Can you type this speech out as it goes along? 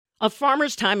A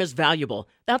farmer's time is valuable.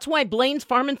 That's why Blaine's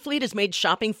Farm and Fleet has made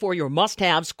shopping for your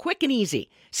must-haves quick and easy.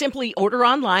 Simply order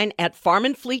online at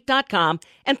farmandfleet.com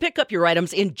and pick up your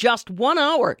items in just 1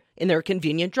 hour in their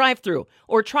convenient drive-thru.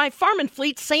 Or try Farm and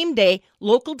Fleet's same-day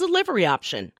local delivery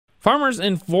option. Farmers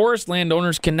and forest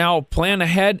landowners can now plan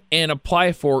ahead and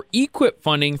apply for EQIP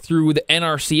funding through the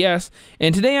NRCS.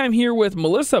 And today I'm here with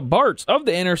Melissa Bartz of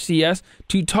the NRCS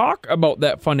to talk about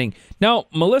that funding. Now,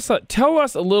 Melissa, tell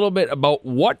us a little bit about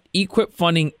what EQIP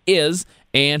funding is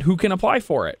and who can apply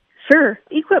for it. Sure.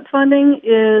 EQIP funding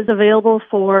is available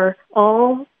for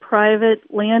all private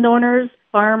landowners,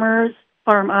 farmers,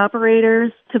 farm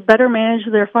operators to better manage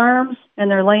their farms and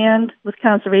their land with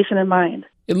conservation in mind.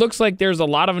 It looks like there's a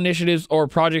lot of initiatives or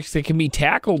projects that can be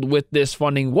tackled with this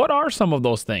funding. What are some of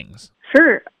those things?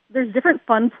 Sure. There's different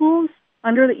fund pools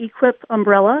under the EQIP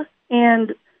umbrella,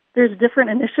 and there's different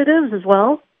initiatives as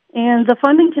well. And the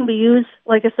funding can be used,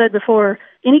 like I said before,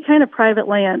 any kind of private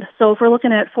land. So if we're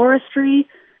looking at forestry,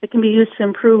 it can be used to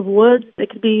improve woods.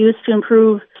 It can be used to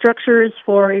improve structures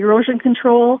for erosion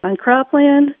control on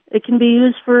cropland. It can be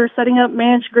used for setting up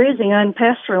managed grazing on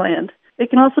pasture land. It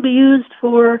can also be used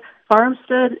for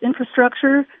farmstead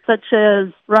infrastructure, such as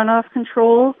runoff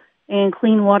control and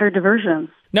clean water diversions.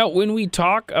 Now, when we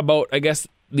talk about, I guess,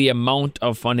 the amount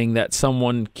of funding that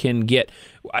someone can get,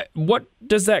 what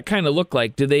does that kind of look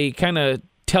like? Do they kind of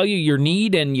tell you your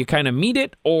need and you kind of meet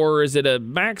it, or is it a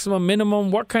maximum, minimum?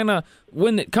 What kind of,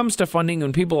 when it comes to funding,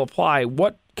 when people apply,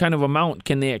 what kind of amount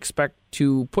can they expect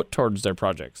to put towards their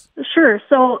projects? Sure.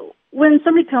 So when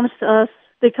somebody comes to us,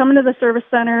 they come into the service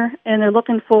center and they're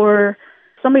looking for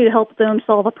somebody to help them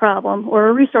solve a problem or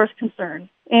a resource concern.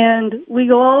 And we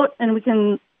go out and we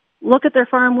can look at their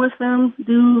farm with them,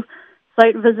 do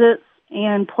site visits,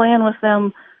 and plan with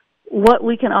them what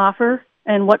we can offer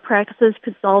and what practices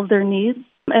could solve their needs.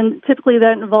 And typically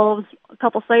that involves a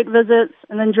couple site visits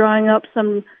and then drawing up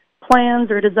some plans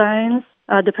or designs,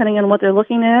 depending on what they're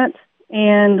looking at.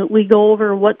 And we go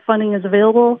over what funding is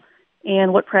available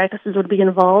and what practices would be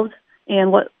involved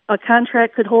and what a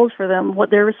contract could hold for them,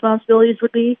 what their responsibilities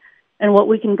would be, and what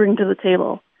we can bring to the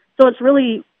table. So it's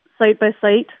really site by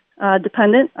site,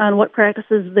 dependent on what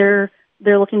practices they're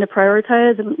looking to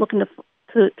prioritize and looking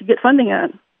to get funding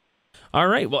on. All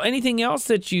right. Well, anything else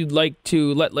that you'd like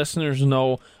to let listeners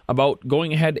know about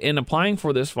going ahead and applying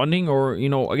for this funding, or,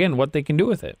 again, what they can do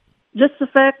with it? Just the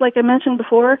fact, like I mentioned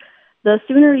before, the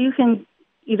sooner you can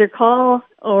either call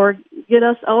or get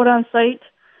us out on site,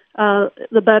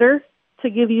 the better, to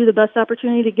give you the best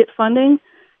opportunity to get funding.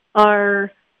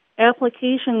 Our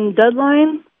application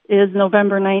deadline is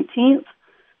November 19th,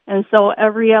 and so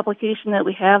every application that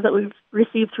we have that we've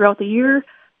received throughout the year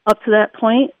up to that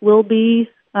point will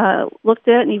be looked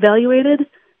at and evaluated,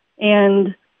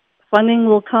 and funding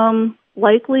will come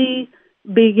likely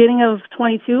beginning of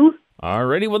 22.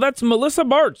 Alrighty, well, that's Melissa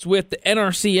Bartz with the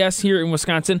NRCS here in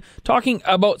Wisconsin talking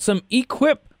about some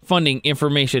EQIP funding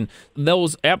information.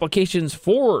 Those applications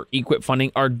for EQIP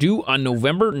funding are due on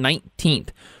November 19th.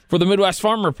 For the Midwest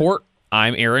Farm Report,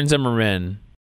 I'm Aaron Zimmerman.